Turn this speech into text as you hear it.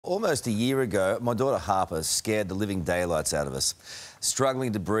Almost a year ago, my daughter Harper scared the living daylights out of us.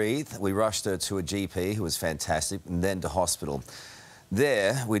 Struggling to breathe, we rushed her to a GP who was fantastic and then to hospital.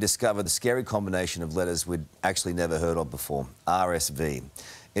 There, we discovered the scary combination of letters we'd actually never heard of before, RSV.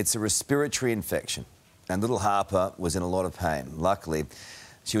 It's a respiratory infection, and little Harper was in a lot of pain. Luckily,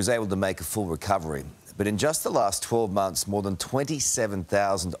 she was able to make a full recovery. But in just the last 12 months, more than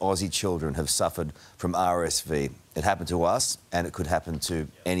 27,000 Aussie children have suffered from RSV. It happened to us, and it could happen to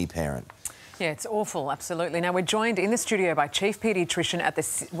any parent. Yeah, it's awful, absolutely. Now, we're joined in the studio by Chief Paediatrician at the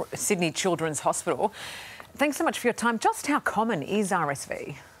Sydney Children's Hospital. Thanks so much for your time. Just how common is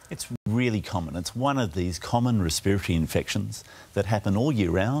RSV? It's really common. It's one of these common respiratory infections that happen all year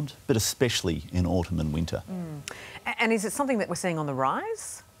round, but especially in autumn and winter. And is it something that we're seeing on the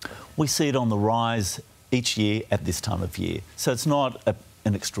rise? We see it on the rise each year at this time of year. So it's not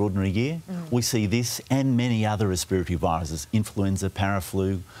an extraordinary year. We see this and many other respiratory viruses, influenza,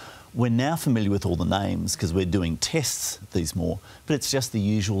 paraflu. We're now familiar with all the names because we're doing tests these more, but it's just the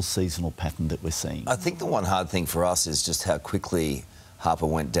usual seasonal pattern that we're seeing. I think the one hard thing for us is just how quickly Harper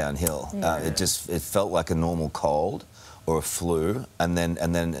went downhill. It felt like a normal cold or a flu, and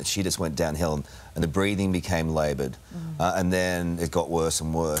then she just went downhill, and the breathing became laboured, and then it got worse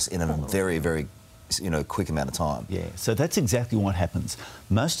and worse in a very, very quick amount of time. Yeah, so that's exactly what happens.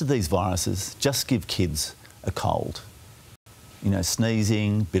 Most of these viruses just give kids a cold.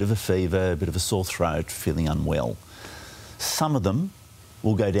 Sneezing, bit of a fever, bit of a sore throat, feeling unwell. Some of them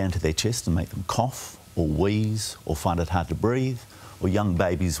will go down to their chest and make them cough or wheeze or find it hard to breathe, or young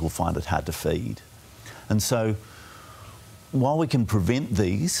babies will find it hard to feed. And so while we can prevent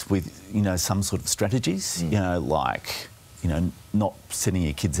these with, some sort of strategies, like, not sending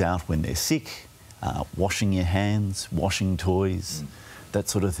your kids out when they're sick, washing your hands, washing toys, that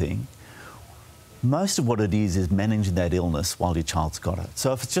sort of thing, most of what it is managing that illness while your child's got it.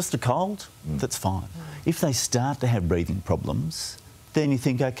 So if it's just a cold, that's fine. If they start to have breathing problems, then you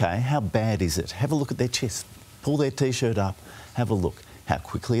think, OK, how bad is it? Have a look at their chest, pull their T-shirt up, have a look. How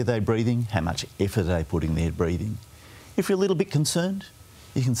quickly are they breathing? How much effort are they putting their breathing? If you're a little bit concerned,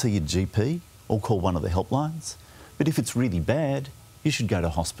 you can see your GP or call one of the helplines. But if it's really bad, you should go to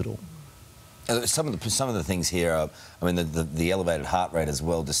hospital. Some of the things here are, the elevated heart rate as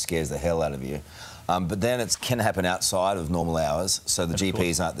well just scares the hell out of you. But then it can happen outside of normal hours, so the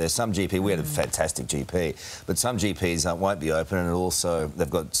GPs aren't there. Some GP, we had a fantastic GP, but some GPs won't be open, and also they've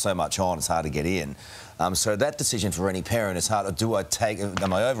got so much on, it's hard to get in. So that decision for any parent is hard. Am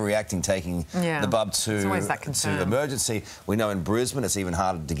I overreacting taking the bub to emergency? We know in Brisbane it's even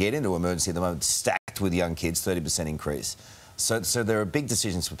harder to get into emergency at the moment, stacked with young kids, 30% increase. So there are big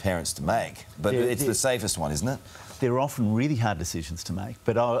decisions for parents to make, but it's the safest one, isn't it? There are often really hard decisions to make,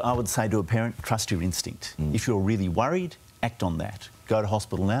 but I would say to a parent, trust your instinct. If you're really worried, act on that. Go to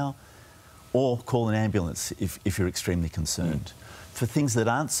hospital now, or call an ambulance if you're extremely concerned. For things that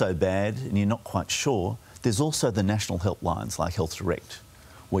aren't so bad and you're not quite sure, there's also the national helplines like Health Direct,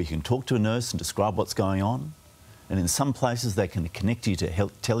 where you can talk to a nurse and describe what's going on, and in some places they can connect you to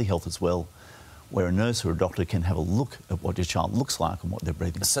telehealth as well, where a nurse or a doctor can have a look at what your child looks like and what they're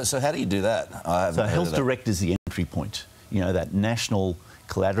breathing. So how do you do that? So Health Direct is the entry point. That national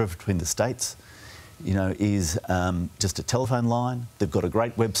collaborative between the states, is just a telephone line. They've got a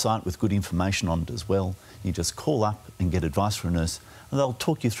great website with good information on it as well. You just call up and get advice from a nurse, and they'll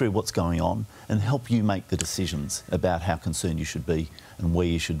talk you through what's going on and help you make the decisions about how concerned you should be and where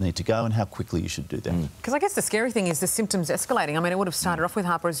you should need to go and how quickly you should do that. Because I guess the scary thing is the symptoms escalating. It would have started off with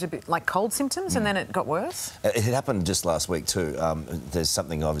Harper as a bit like cold symptoms and then it got worse? It happened just last week too. There's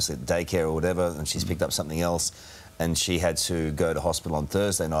something obviously at daycare or whatever, and she's picked up something else, and she had to go to hospital on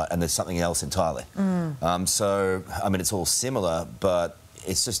Thursday night, and there's something else entirely. So, it's all similar, but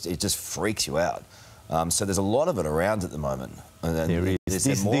it just freaks you out. So there's a lot of it around at the moment. There is.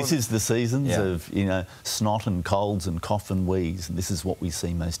 This is the seasons of, snot and colds and cough and wheeze, and this is what we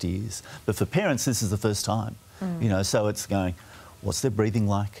see most years. But for parents, this is the first time. So it's going, what's their breathing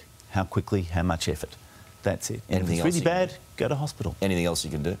like? How quickly? How much effort? That's it. And if it's really bad, go to hospital. Anything else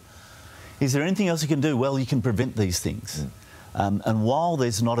you can do? Is there anything else you can do? Well, you can prevent these things. And while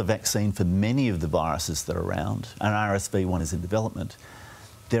there's not a vaccine for many of the viruses that are around, and RSV one is in development,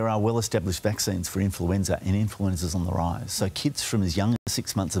 there are well-established vaccines for influenza, and influenza's on the rise. So kids from as young as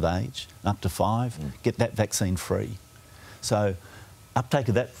 6 months of age up to 5 get that vaccine free. So uptake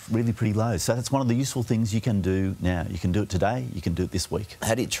of that really pretty low. So that's one of the useful things you can do now. You can do it today, you can do it this week.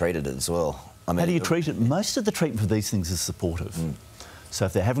 How do you treat it as well? How do you treat it? Most of the treatment for these things is supportive. So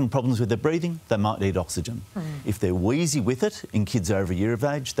if they're having problems with their breathing, they might need oxygen. If they're wheezy with it in kids over a year of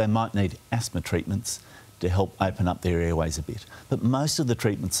age, they might need asthma treatments to help open up their airways a bit. But most of the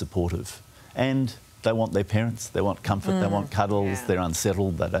treatment's supportive. And they want their parents, they want comfort, they want cuddles, they're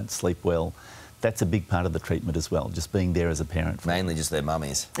unsettled, they don't sleep well. That's a big part of the treatment as well, just being there as a parent. Mainly just their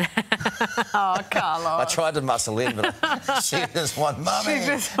mummies. Oh, Karl. I tried to muscle in, but she just want mummy. She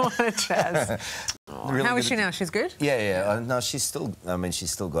just wanted Chaz. Really how is she now? She's good? Yeah. No, she's still... I mean,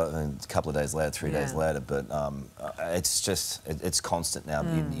 she's still got a couple of days later, 3 days later, but it's just... It's constant now.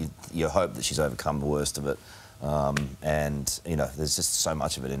 You hope that she's overcome the worst of it. And, you know, there's just so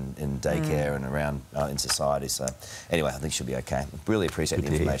much of it in daycare and around in society. So, anyway, I think she'll be OK. Really appreciate the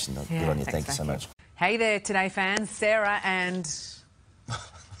information. Good on you. Thank you so much. Hey there, Today fans. Sarah and...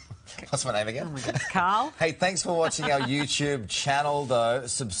 What's my name again? Oh, my God. Karl. Hey, thanks for watching our YouTube channel, though.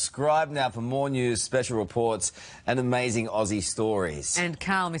 Subscribe now for more news, special reports and amazing Aussie stories. And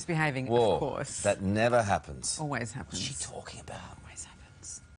Karl misbehaving, Whoa, of course. That never happens. Always happens. What's she talking about?